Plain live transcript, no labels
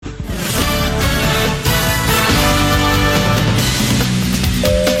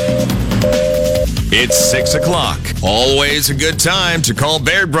It's 6 o'clock. Always a good time to call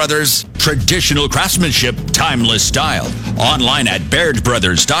Baird Brothers. Traditional craftsmanship, timeless style. Online at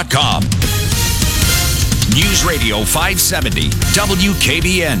bairdbrothers.com. News Radio 570,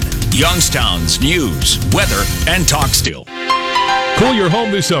 WKBN. Youngstown's news, weather, and talk still. Cool your home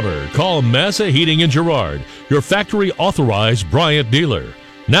this summer. Call Massa Heating in Girard, your factory-authorized Bryant dealer.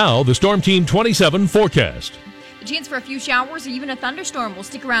 Now, the Storm Team 27 forecast. The chance for a few showers or even a thunderstorm will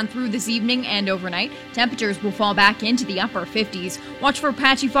stick around through this evening and overnight. Temperatures will fall back into the upper 50s. Watch for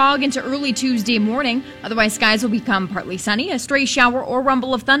patchy fog into early Tuesday morning. Otherwise, skies will become partly sunny. A stray shower or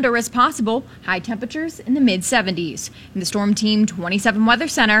rumble of thunder is possible. High temperatures in the mid-70s. In the Storm Team 27 Weather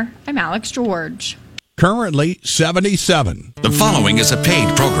Center, I'm Alex George. Currently 77. The following is a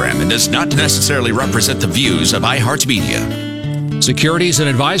paid program and does not necessarily represent the views of iHeartMedia. Securities and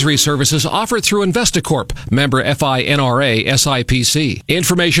advisory services offered through Investacorp, member FINRA SIPC.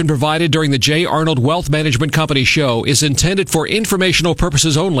 Information provided during the J. Arnold Wealth Management Company show is intended for informational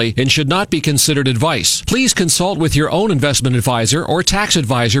purposes only and should not be considered advice. Please consult with your own investment advisor or tax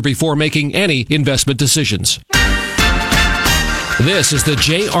advisor before making any investment decisions. This is the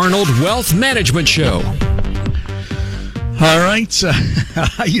J. Arnold Wealth Management Show. All right.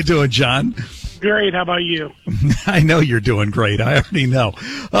 How you doing, John? Great. How about you? I know you're doing great. I already know.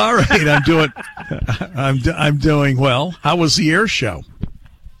 All right. I'm doing well. How was the air show?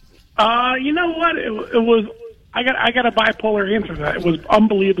 You know what? It was. I got a bipolar answer to that. It was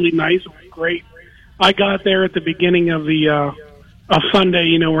unbelievably nice. It was great. I got there at the beginning of the of Sunday.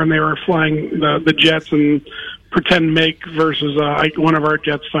 You know, when they were flying the jets and pretend MiG versus one of our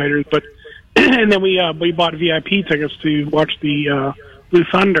jets fighters. But and then we bought VIP tickets to watch the Blue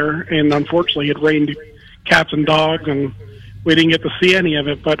Thunder, and unfortunately it rained cats and dogs, and we didn't get to see any of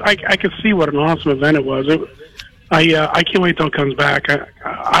it. But I could see what an awesome event it was. I can't wait till it comes back.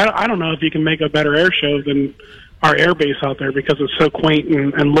 I don't know if you can make a better air show than our air base out there because it's so quaint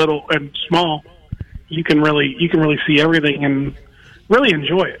and little and small. You can really see everything and really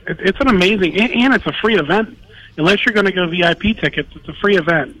enjoy it. It's an amazing, and it's a free event. Unless you're going to go VIP tickets, it's a free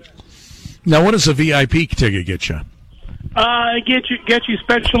event. Now, what does a VIP ticket get you? It gets you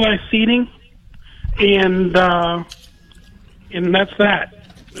specialized seating, and that's that.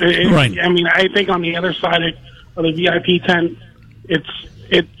 Right. I mean, I think on the other side of the VIP tent, it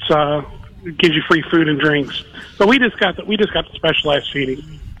gives you free food and drinks. But we just got the specialized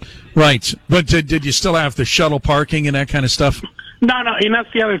seating. Right. But did you still have the shuttle parking and that kind of stuff? No, and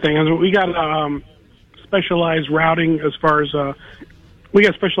that's the other thing. We got specialized routing as far as we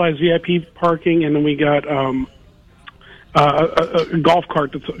got specialized VIP parking, and then we got a golf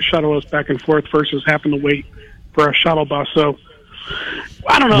cart that shuttle us back and forth versus having to wait for a shuttle bus. So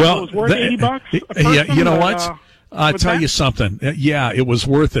I don't know if it was worth $80. Yeah, you know what? I'll tell you something. Yeah, it was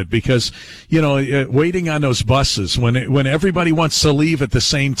worth it because, waiting on those buses, when everybody wants to leave at the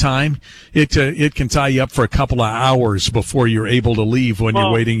same time, it can tie you up for a couple of hours before you're able to leave when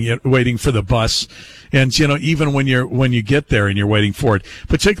you're waiting for the bus. And, even when you get there and you're waiting for it,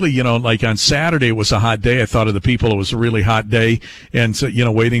 particularly, like on Saturday, it was a hot day. I thought of the people. It was a really hot day. And so,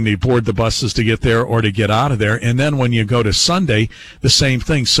 waiting to board the buses to get there or to get out of there. And then when you go to Sunday, the same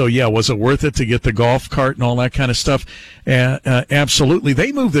thing. So yeah, was it worth it to get the golf cart and all that kind of stuff? Absolutely.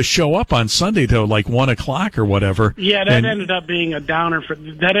 They moved the show up on Sunday to like 1:00 or whatever. Yeah, that ended up being a downer.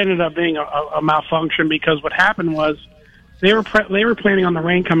 That ended up being a malfunction because what happened was they were planning on the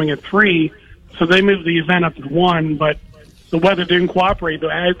rain coming at 3, so they moved the event up at 1. But the weather didn't cooperate.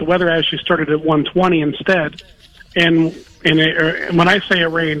 The weather actually started at 1:20 instead. And when I say it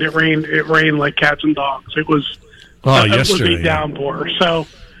rained like cats and dogs. It was yesterday, a downpour. So.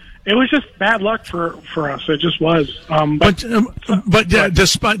 It was just bad luck for us. It just was. But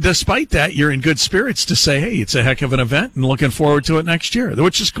despite that, you're in good spirits to say, hey, it's a heck of an event and looking forward to it next year,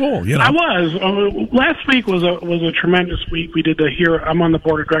 which is cool. I was. Last week was a tremendous week. We did the I'm on the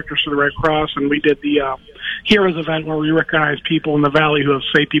board of directors for the Red Cross, and we did the Heroes event where we recognize people in the Valley who have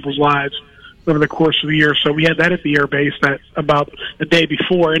saved people's lives over the course of the year. So we had that at the air base about the day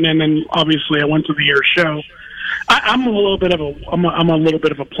before, and then obviously I went to the air show. I'm a little bit of a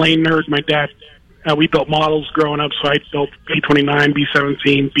plane nerd. My dad, we built models growing up, so I built B-29,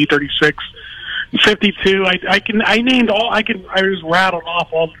 B-17, B-36, 52. I just rattled off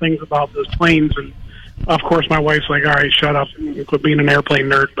all the things about those planes, and of course my wife's like, all right, shut up, quit being an airplane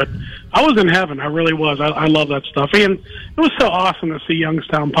nerd. But I was in heaven. I really was. I love that stuff, and it was so awesome to see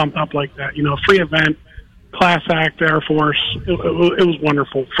Youngstown pumped up like that. Free event, class act, Air Force. It was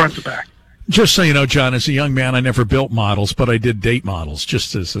wonderful, front to back. Just so you know, John, as a young man, I never built models, but I did date models,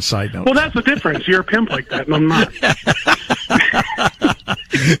 just as a side note. Well, that's the difference. You're a pimp like that, and I'm not.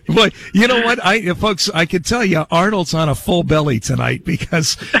 Boy, you know what, folks, I can tell you, Arnold's on a full belly tonight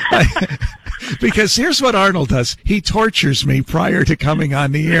because here's what Arnold does: he tortures me prior to coming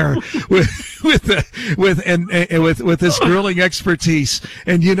on the air with his grilling expertise.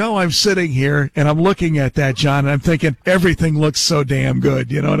 And I'm sitting here and I'm looking at that, John, and I'm thinking everything looks so damn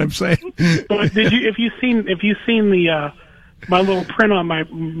good. You know what I'm saying? But if you've seen the my little print on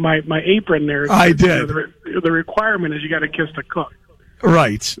my apron there, I did. The requirement is you got to kiss the cook.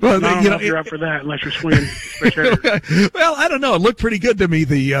 Right. Well, I don't know if you're up for that unless you're swinging. Well, I don't know. It looked pretty good to me,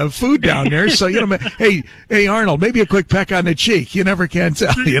 the food down there. So, hey, Arnold, maybe a quick peck on the cheek. You never can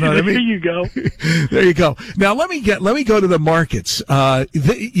tell. You know what I mean? There you go. There you go. Now, let me go to the markets.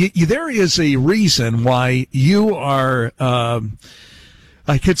 There is a reason why you are,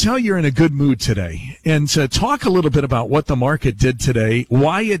 I could tell you're in a good mood today. And to talk a little bit about what the market did today,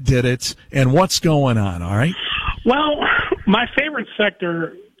 why it did it, and what's going on, all right? Well, my favorite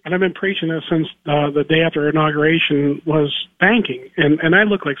sector, and I've been preaching this since the day after inauguration, was banking. And I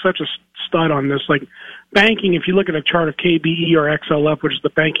look like such a stud on this. Like banking, if you look at a chart of KBE or XLF, which is the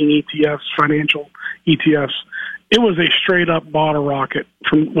banking ETFs, financial ETFs, it was a straight-up bottle rocket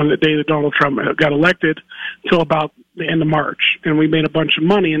from when the day that Donald Trump got elected till about the end of March. And we made a bunch of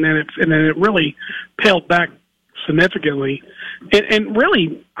money, and then it really paled back significantly. And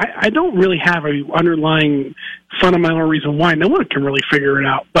really, I don't really have a underlying fundamental reason why. No one can really figure it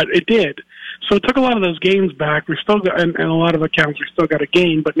out, but it did. So it took a lot of those gains back. We still got, and a lot of accounts, we still got a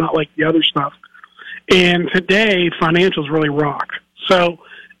gain, but not like the other stuff. And today, financials really rock. So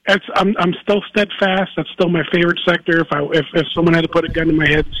I'm still steadfast. That's still my favorite sector. If someone had to put a gun in my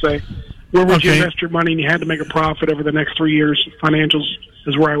head and say, where would you invest your money, and you had to make a profit over the next 3 years, financials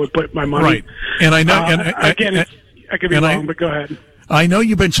is where I would put my money. Right. And I know, I could be wrong, but go ahead. I know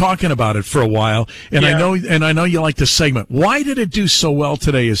you've been talking about it for a while, and yeah. I know you like the segment. Why did it do so well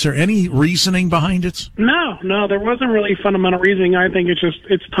today? Is there any reasoning behind it? No, there wasn't really fundamental reasoning. I think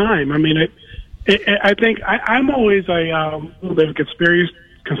it's time. I mean, I think I'm always a little bit of a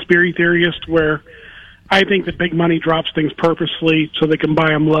conspiracy theorist, where I think that big money drops things purposely so they can buy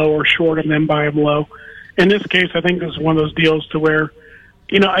them low or short and then buy them low. In this case, I think this is one of those deals to where,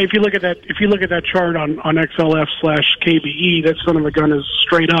 if you look at that chart on XLF/KBE, that son of a gun is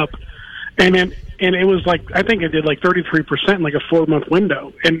straight up, and it was like, I think it did like 33% in like a 4-month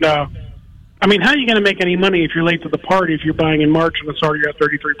window. And I mean, how are you going to make any money if you're late to the party if you're buying in March and it's already at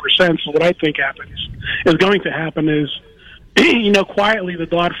 33%? So what I think is going to happen is, quietly the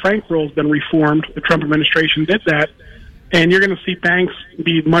Dodd-Frank rule has been reformed. The Trump administration did that. And you're going to see banks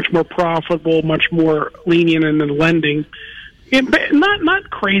be much more profitable, much more lenient in the lending. Not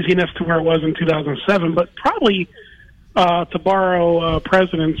craziness to where it was in 2007, but probably, to borrow a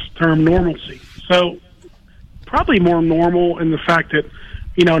president's term, normalcy. So probably more normal in the fact that,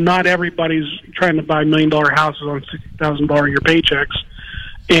 not everybody's trying to buy $1 million houses on $60,000 a year paychecks.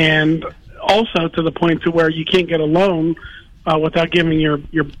 And also to the point to where you can't get a loan without giving your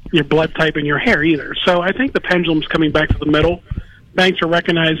blood type and your hair either. So I think the pendulum's coming back to the middle. Banks are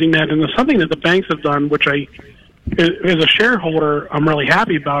recognizing that, and something that the banks have done, which as a shareholder, I'm really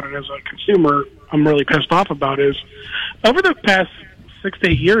happy about it. As a consumer, I'm really pissed off about is over the past 6 to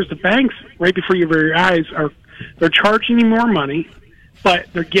 8 years, the banks, right before your very eyes, they're charging you more money,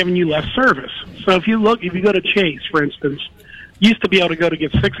 but they're giving you less service. So if you go to Chase, for instance, you used to be able to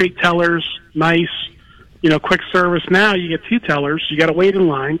get 6-8 tellers, nice, quick service. Now you get 2 tellers. You got to wait in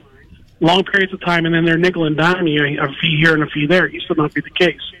line long periods of time, and then they're nickel and diming you a fee here and a fee there. It used to not be the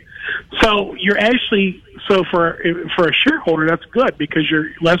case. So you're actually, for a shareholder, that's good because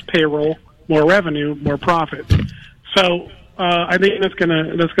you're less payroll, more revenue, more profit. So I think that's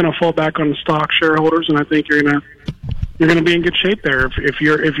gonna fall back on the stock shareholders, and I think you're gonna be in good shape there. If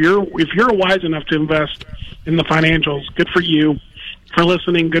you're wise enough to invest in the financials, good for you. For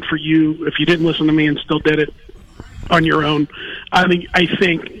listening, good for you. If you didn't listen to me and still did it on your own, I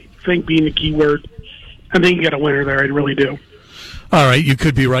think being the key word, I think you got a winner there. I really do. All right, you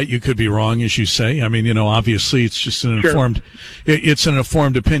could be right, you could be wrong, as you say. I mean, obviously it's just an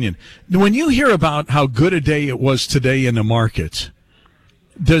informed opinion. When you hear about how good a day it was today in the market,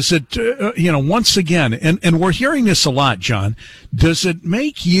 does it, once again, and we're hearing this a lot, John, does it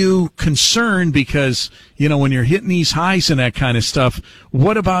make you concerned because, when you're hitting these highs and that kind of stuff,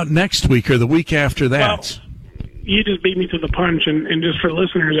 what about next week or the week after that? Well, you just beat me to the punch, and just for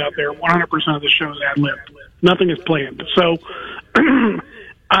listeners out there, 100% of the show is ad-libbed. Nothing is planned. So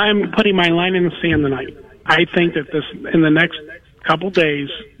I'm putting my line in the sand tonight. I think that in the next couple days,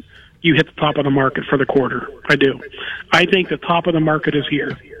 you hit the top of the market for the quarter. I do. I think the top of the market is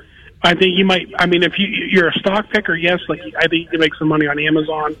here. I think you might. I mean, if you're a stock picker, yes. Like I think you can make some money on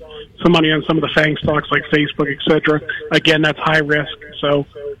Amazon, some money on some of the FANG stocks like Facebook, etc. Again, that's high risk. So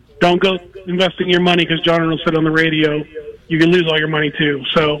don't go investing your money because John Arnold said on the radio you can lose all your money too.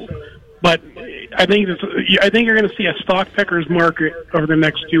 So, but I think you're going to see a stock pickers market over the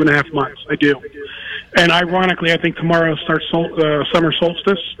next 2.5 months. I do. And ironically, I think tomorrow starts summer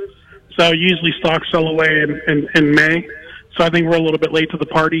solstice. So usually stocks sell away in May. So I think we're a little bit late to the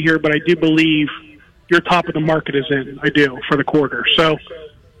party here, but I do believe your top of the market is in. I do, for the quarter. So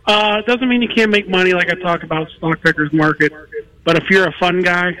it doesn't mean you can't make money like I talk about stock pickers market. But if you're a fun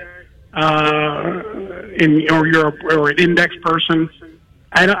guy or you're an index person,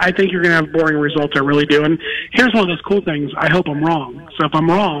 I think you're going to have boring results. I really do. And here's one of those cool things. I hope I'm wrong. So if I'm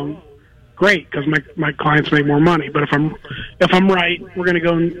wrong, great, because my clients make more money. But if I'm right, we're going to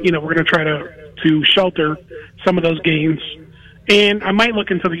go. We're going to try to shelter some of those gains. And I might look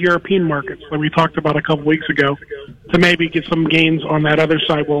into the European markets, like we talked about a couple weeks ago, to maybe get some gains on that other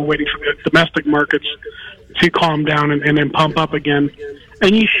side while waiting for the domestic markets to calm down and then pump up again.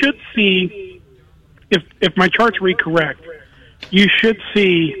 And you should see, if my charts read correct, you should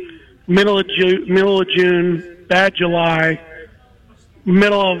see middle of June, bad July,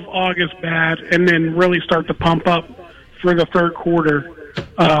 middle of August, bad, and then really start to pump up for the third quarter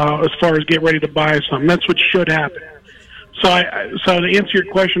as far as get ready to buy something. That's what should happen. So to answer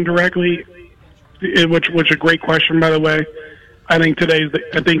your question directly, which is a great question, by the way, I think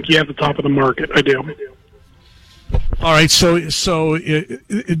you have the top of the market. I do. All right, so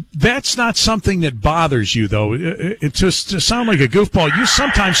that's not something that bothers you, though. It just to sound like a goofball. You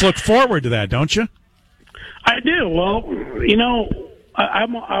sometimes look forward to that, don't you? I do. Well, I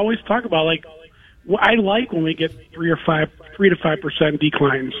always talk about I like when we get 3 to 5%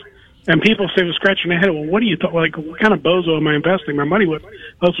 declines. And people say, well, scratching their head, well, what do you what kind of bozo am I investing my money with?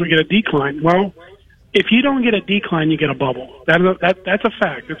 Unless we get a decline. Well, if you don't get a decline, you get a bubble. That's a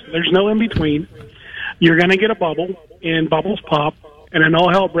fact. There's no in between. You're going to get a bubble, and bubbles pop, and then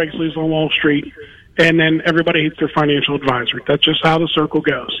all hell breaks loose on Wall Street, and then everybody hates their financial advisor. That's just how the circle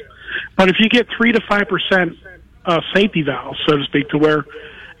goes. But if you get 3 to 5% safety valves, so to speak, to where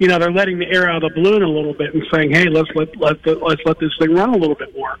they're letting the air out of the balloon a little bit and saying, hey, let's let this thing run a little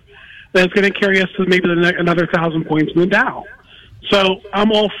bit more, then it's going to carry us to maybe another 1,000 points in the Dow. So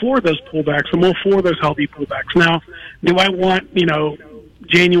I'm all for those pullbacks. I'm all for those healthy pullbacks. Now, do I want,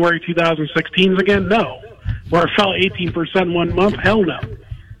 January 2016s again? No. Where it fell 18% 1 month? Hell no.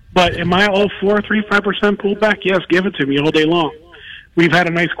 But am I all for 3-5% pullback? Yes, give it to me all day long. We've had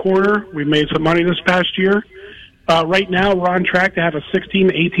a nice quarter. We've made some money this past year. Right now, we're on track to have a 16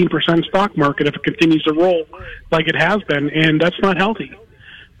 to 18% stock market if it continues to roll like it has been, and that's not healthy.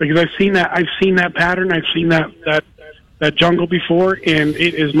 Because I've seen that pattern. I've seen that jungle before, and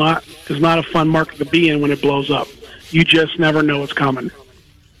it is not a fun market to be in when it blows up. You just never know what's coming.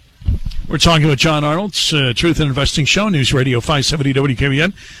 We're talking with John Arnold's Truth in Investing Show, News Radio 570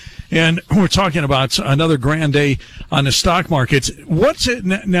 WKBN. And we're talking about another grand day on the stock markets. What is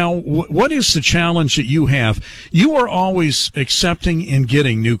the challenge that you have? You are always accepting and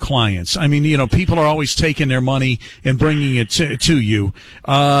getting new clients. I mean, people are always taking their money and bringing it to you.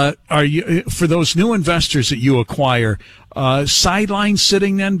 Are you, for those new investors that you acquire, sideline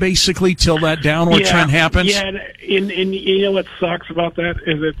sitting then basically till that downward trend happens? Yeah, and you know what sucks about that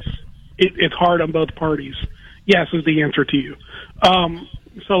is it's hard on both parties. Yes is the answer to you.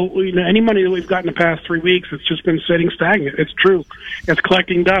 So, any money that we've got in the past 3 weeks, it's just been sitting stagnant. It's true. It's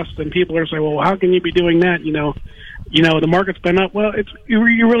collecting dust, and people are saying, well, how can you be doing that? The market's been up. Well,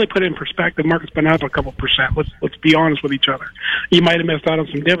 you really put it in perspective. The market's been up a couple percent. Let's be honest with each other. You might have missed out on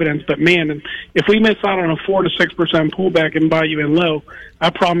some dividends, but man, if we miss out on a 4 to 6% pullback and buy you in low, I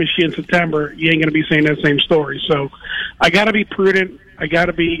promise you in September, you ain't going to be saying that same story. So I got to be prudent. I got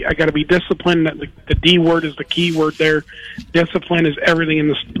to be disciplined. The D word is the key word there. Discipline is everything in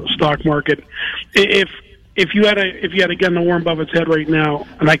the stock market. If you had a gun to Warren Buffett's head right now,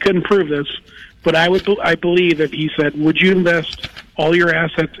 and I couldn't prove this, but I believe that he said, would you invest all your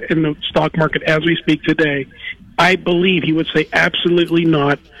assets in the stock market as we speak today? I believe he would say absolutely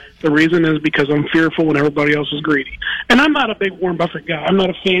not. The reason is because I'm fearful when everybody else is greedy. And I'm not a big Warren Buffett guy. I'm not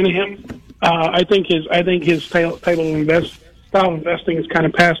a fan of him. I think his style of investing has kind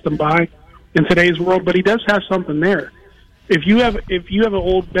of passed him by in today's world, but he does have something there. If you have an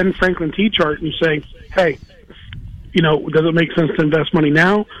old Ben Franklin T chart and you say, hey, does it make sense to invest money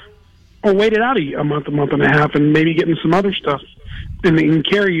now? Or wait it out a month and a half, and maybe get into some other stuff, and they can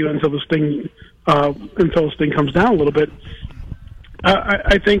carry you until this thing comes down a little bit.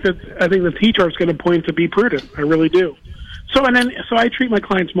 I think the T chart's going to point to be prudent. I really do. So I treat my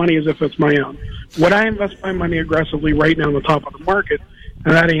clients' money as if it's my own. Would I invest my money aggressively right now on the top of the market?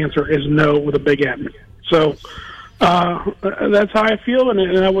 And that answer is no with a big N. So that's how I feel,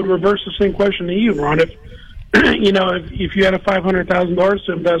 and I would reverse the same question to you, Ron. If if you had a $500,000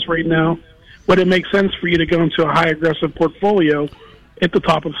 to invest right now, would it make sense for you to go into a high aggressive portfolio at the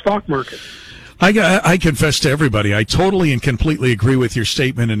top of the stock market? I confess to everybody, I totally and completely agree with your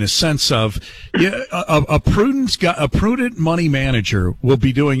statement in a sense of a prudent money manager will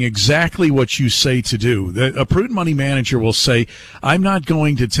be doing exactly what you say to do. A prudent money manager will say, I'm not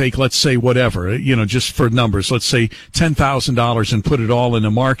going to take, let's say, whatever, just for numbers, let's say $10,000 and put it all in the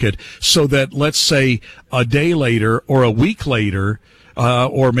market so that, let's say, a day later or a week later,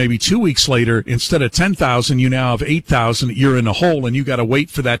 or maybe 2 weeks later, instead of 10,000, you now have 8,000. You're in a hole, and you got to wait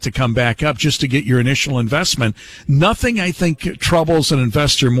for that to come back up just to get your initial investment. Nothing, I think, troubles an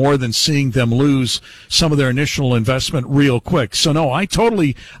investor more than seeing them lose some of their initial investment real quick. So no, I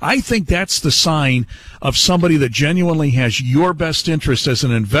think that's the sign of somebody that genuinely has your best interest as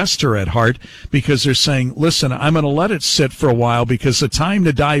an investor at heart, because they're saying, listen, I'm going to let it sit for a while because the time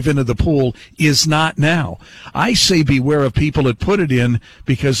to dive into the pool is not now. I say beware of people that put it in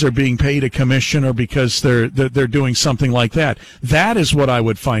because they're being paid a commission or because they're doing something like that. That is what I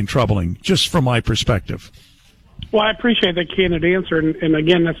would find troubling, just from my perspective. Well, I appreciate that candid answer, and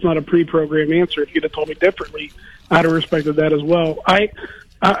again, that's not a pre-programmed answer. If you'd have told me differently, I'd have respected that as well. I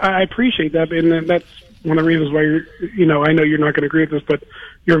appreciate that, and that's one of the reasons why I know you're not going to agree with this, but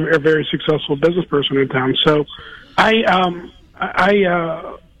you're a very successful business person in town. So you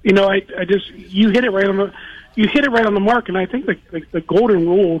hit it right on the mark, and I think the golden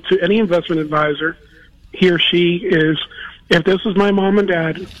rule to any investment advisor, he or she, is if this was my mom and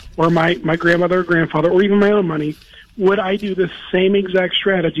dad or my grandmother or grandfather or even my own money, would I do the same exact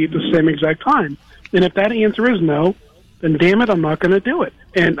strategy at the same exact time? And if that answer is no, then damn it, I'm not going to do it.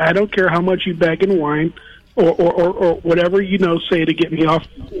 And I don't care how much you beg and whine or whatever say to get me off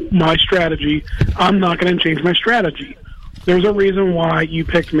my strategy. I'm not going to change my strategy. There's a reason why you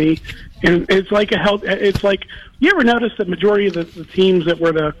picked me, and it's like you ever notice that majority of the teams that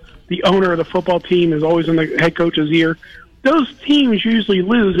were the owner of the football team is always in the head coach's ear. Those teams usually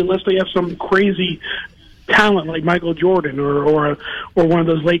lose unless they have some crazy talent like Michael Jordan or one of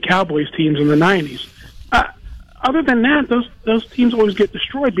those late Cowboys teams in the 90s. Other than that, those teams always get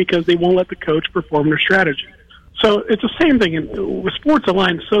destroyed because they won't let the coach perform their strategy. So it's the same thing, and sports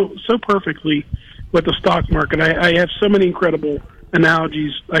aligns so perfectly with the stock market. I have so many incredible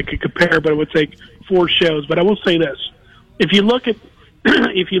analogies I could compare, but it would take 4 shows. But I will say this: if you look at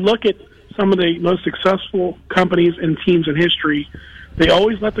some of the most successful companies and teams in history, they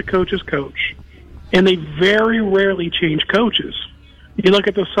always let the coaches coach, and they very rarely change coaches. You look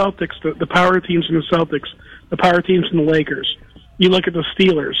at the Celtics, the power teams in the Celtics, the power teams in the Lakers. You look at the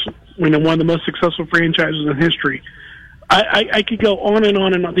Steelers, one of the most successful franchises in history. I could go on and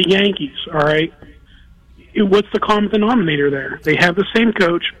on and on. The Yankees, all right? What's the common denominator there? They have the same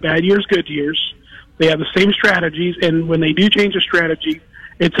coach, bad years, good years. They have the same strategies, and when they do change a strategy,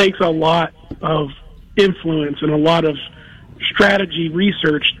 it takes a lot of influence and a lot of strategy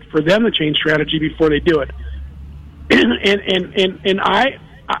research for them to change strategy before they do it. And I'm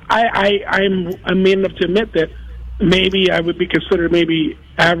man enough to admit that maybe I would be considered maybe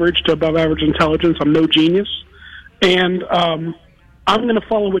average to above average intelligence. I'm no genius, and I'm going to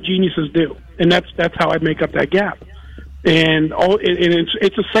follow what geniuses do, and that's how I make up that gap. And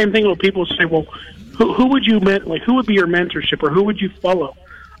it's the same thing when people say, well, who would you who would be your mentorship, or who would you follow?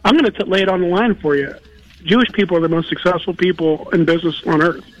 I'm going to lay it on the line for you. Jewish people are the most successful people in business on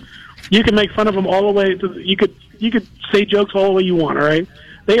earth. You can make fun of them all the way to you could say jokes all the way you want, all right?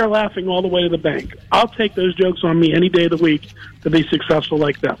 They are laughing all the way to the bank. I'll take those jokes on me any day of the week to be successful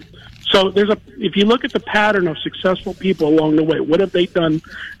like them. So if you look at the pattern of successful people along the way, what have they done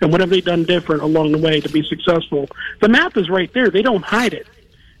and what have they done different along the way to be successful? The map is right there. They don't hide it.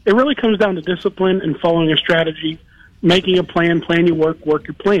 It really comes down to discipline and following a strategy, making a plan your work your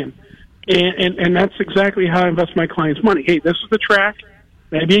plan. And that's exactly how I invest my clients' money. Hey, this is the track.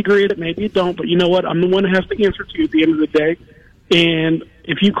 Maybe you agree with it, maybe you don't, but you know what? I'm the one who has to answer to you at the end of the day. And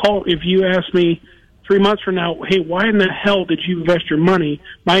if you ask me 3 months from now, hey, why in the hell did you invest your money,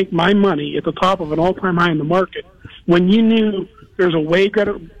 my money, at the top of an all-time high in the market, when you knew there's a way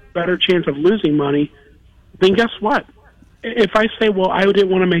better chance of losing money, then guess what? If I say, well, I didn't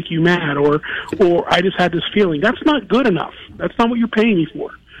want to make you mad, or I just had this feeling, that's not good enough. That's not what you're paying me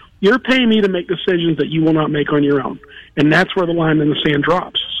for. You're paying me to make decisions that you will not make on your own. And that's where the line in the sand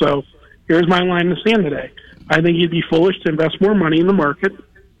drops. So here's my line in the sand today. I think you'd be foolish to invest more money in the market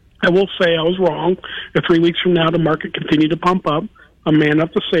I will say I was wrong. If 3 weeks from now the market continued to pump up, I'm man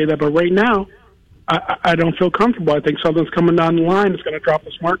enough to say that. But right now, I don't feel comfortable. I think something's coming down the line. It's going to drop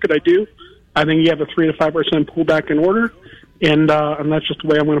this market. I do. I think you have a 3 to 5% pullback in order, and that's just the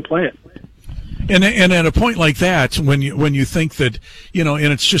way I'm going to play it. And at a point like that, when you think that,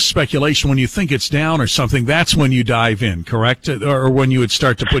 and it's just speculation, when you think it's down or something, that's when you dive in, correct? Or when you would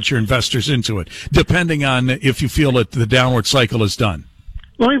start to put your investors into it, depending on if you feel that the downward cycle is done.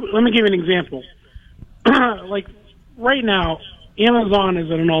 Let me give you an example. Like right now, Amazon is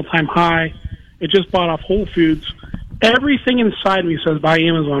at an all-time high. It just bought off Whole Foods. Everything inside me says buy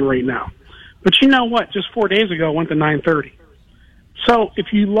Amazon right now. But you know what? Just 4 days ago, it went to 930. So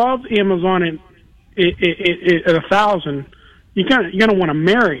if you love Amazon at 1,000, you're gonna want to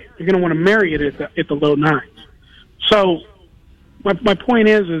marry it. You're gonna want to marry it at the low nines. So my point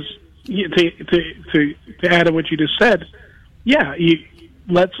is to add to what you just said. Yeah,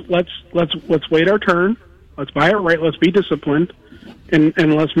 let's wait our turn. Let's buy it right. Let's be disciplined,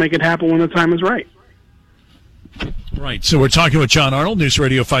 and let's make it happen when the time is right. Right. So we're talking with John Arnold, News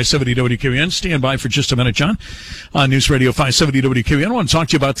Radio 570 WQN. Stand by for just a minute, John. On News Radio 570 WQN, I want to talk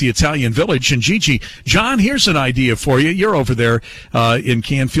to you about the Italian Village. And Gigi, John, here's an idea for you. You're over there in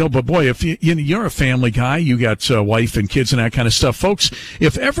Canfield, but boy, if you're a family guy, you got a wife and kids and that kind of stuff. Folks,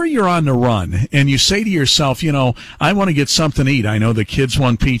 if ever you're on the run and you say to yourself, I want to get something to eat. I know the kids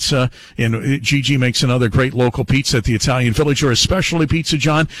want pizza, and Gigi makes another great local pizza at the Italian Village, or a specialty pizza,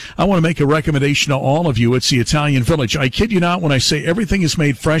 John. I want to make a recommendation to all of you. It's the Italian Village. I kid you not when I say everything is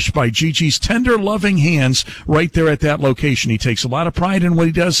made fresh by Gigi's tender, loving hands right there at that location. He takes a lot of pride in what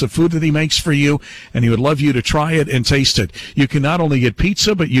he does, the food that he makes for you, and he would love you to try it and taste it. You can not only get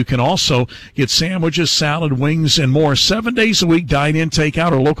pizza, but you can also get sandwiches, salad, wings, and more. 7 days a week, dine-in,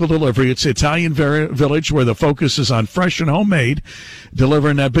 take-out, or local delivery. It's Italian Village, where the focus is on fresh and homemade,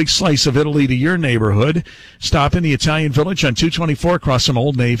 delivering that big slice of Italy to your neighborhood. Stop in the Italian Village on 224 across from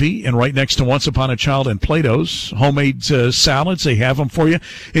Old Navy, and right next to Once Upon a Child and Plato's. Homemade salads, they have them for you,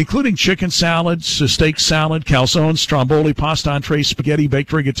 including chicken salads, steak salad, calzone, stromboli, pasta entree, spaghetti,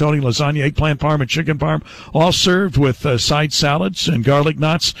 baked rigatoni, lasagna, eggplant parm, and chicken parm, all served with side salads and garlic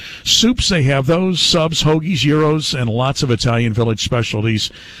knots. Soups, they have those, subs, hoagies, gyros, and lots of Italian Village specialties.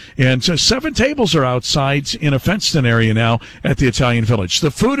 And 7 tables are outside in a fenced-in area now at the Italian Village.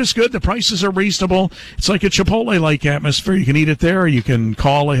 The food is good. The prices are reasonable. It's like a Chipotle-like atmosphere. You can eat it there, or you can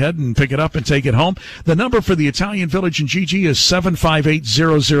call ahead and pick it up and take it home. The number for the Italian Village in Gigi is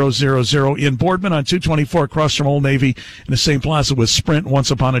 758-0000 in Boardman on 224 across from Old Navy in the same plaza with Sprint,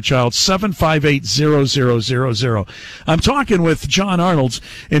 Once Upon a Child, 758-0000. I'm talking with John Arnold,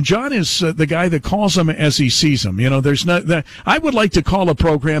 and John is the guy that calls them as he sees them. There's I would like to call a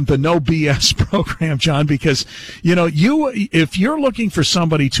program the No BS program, John, because, if you're looking for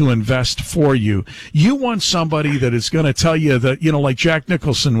somebody to invest for you, you want somebody that is going to tell you that, like Jack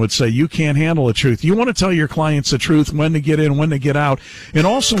Nicholson would say, you can't handle the truth. You want to tell your clients the truth, when to get in, when to get out. And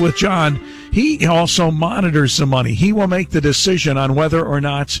also with John, he also monitors the money. He will make the decision on whether or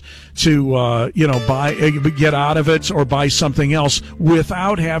not to, get out of it or buy something else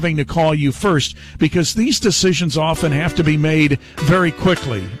without having to call you first, because these decisions often have to be made very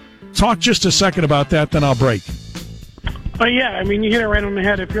quickly. Talk just a second about that, then I'll break. Yeah, you hit it right on the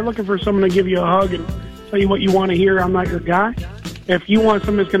head. If you're looking for someone to give you a hug and tell you what you want to hear, I'm not your guy. If you want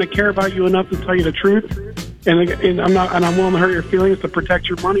someone that's going to care about you enough to tell you the truth, and I'm willing to hurt your feelings to protect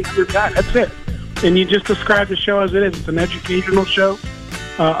your money, I'm your guy. That's it. And you just described the show as it is. It's an educational show.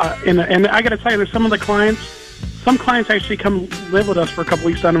 And I got to tell you, there's some clients actually come live with us for a couple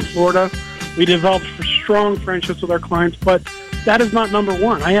weeks down in Florida. We developed strong friendships with our clients, but that is not number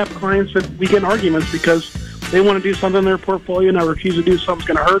one. I have clients that we get in arguments because they want to do something in their portfolio, and I refuse to do something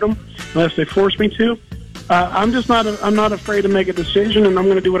that's going to hurt them unless they force me to. I'm not afraid to make a decision, and I'm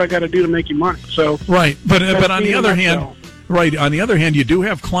going to do what I got to do to make you money. So right, but on the other hand. Right. On the other hand, you do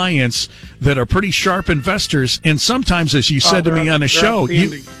have clients that are pretty sharp investors, and sometimes, as you said to me on the show,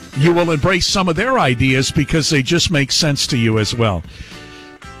 you will embrace some of their ideas because they just make sense to you as well.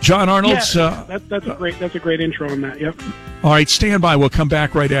 John Arnold. Yeah, that's a great intro on that. Yep. All right, stand by. We'll come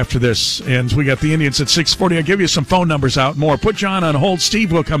back right after this, and we got the Indians at 6:40. I'll give you some phone numbers out more. Put John on hold.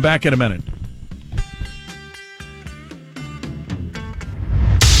 Steve, we'll come back in a minute.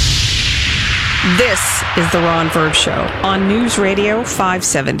 This is the Ron Verb Show on News Radio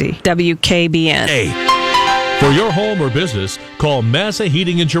 570 WKBN. Hey. For your home or business, call Massa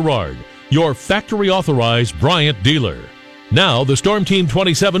Heating and Girard, your factory-authorized Bryant dealer. Now, the Storm Team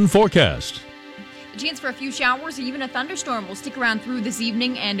 27 forecast. chance for a few showers or even a thunderstorm will stick around through this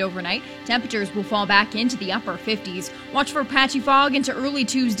evening and overnight. Temperatures will fall back into the upper 50s. Watch for patchy fog into early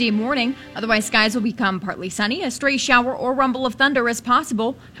Tuesday morning. Otherwise, skies will become partly sunny. A stray shower or rumble of thunder is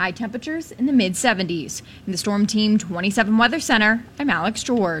possible. High temperatures in the mid-70s. In the Storm Team 27 Weather Center, I'm Alex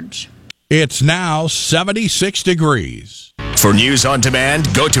George. It's now 76 degrees. For news on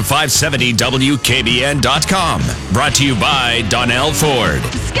demand, go to 570WKBN.com. Brought to you by Donnell Ford.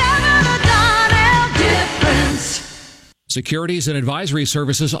 Securities and advisory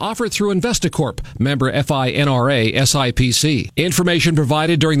services offered through Investacorp, member FINRA SIPC. Information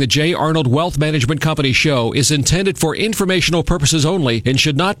provided during the J. Arnold Wealth Management Company show is intended for informational purposes only and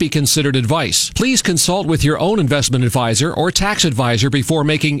should not be considered advice. Please consult with your own investment advisor or tax advisor before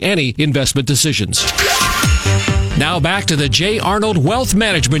making any investment decisions. Now back to the J. Arnold Wealth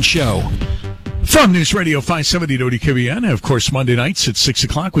Management Show. From News Radio 570 WKBN, of course, Monday nights at 6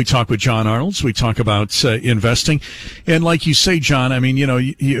 o'clock, we talk with John Arnolds. We talk about investing. And like you say, John, I mean,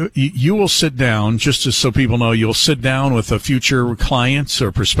 you will sit down, just so people know, you'll sit down with a future client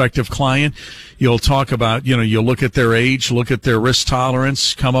or prospective client. You'll talk about, you'll look at their age, look at their risk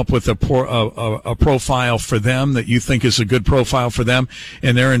tolerance, come up with a profile for them that you think is a good profile for them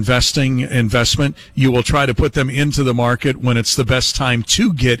and their investment. You will try to put them into the market when it's the best time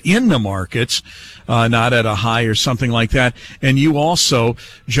to get in the markets. Not at a high or something like that. And you also,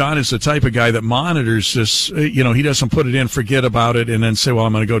 John is the type of guy that monitors this. He doesn't put it in, forget about it, and then say, well,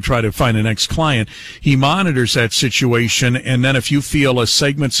 I'm going to go try to find the next client. He monitors that situation, and then if you feel a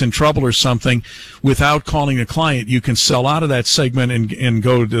segment's in trouble or something, without calling the client, you can sell out of that segment and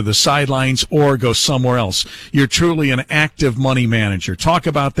go to the sidelines or go somewhere else. You're truly an active money manager. Talk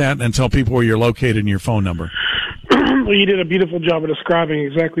about that and tell people where you're located and your phone number. Well, you did a beautiful job of describing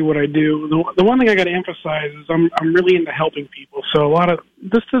exactly what I do. The one thing I got to emphasize is I'm really into helping people. So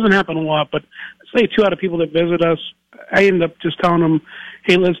this doesn't happen a lot, but say 2 out of people that visit us, I end up just telling them,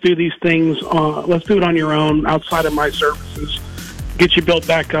 hey, let's do these things. Let's do it on your own outside of my services. Get you built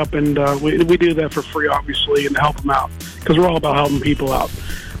back up, and we do that for free, obviously, and help them out because we're all about helping people out.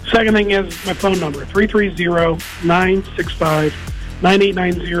 Second thing is my phone number,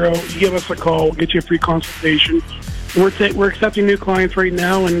 330-965-9890. You give us a call, we'll get you a free consultation. We're accepting new clients right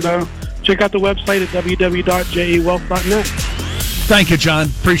now, and check out the website at www.jewealth.net. Thank you, John.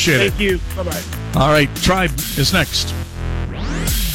 Appreciate it. Thank you. Bye-bye. All right, Tribe is next.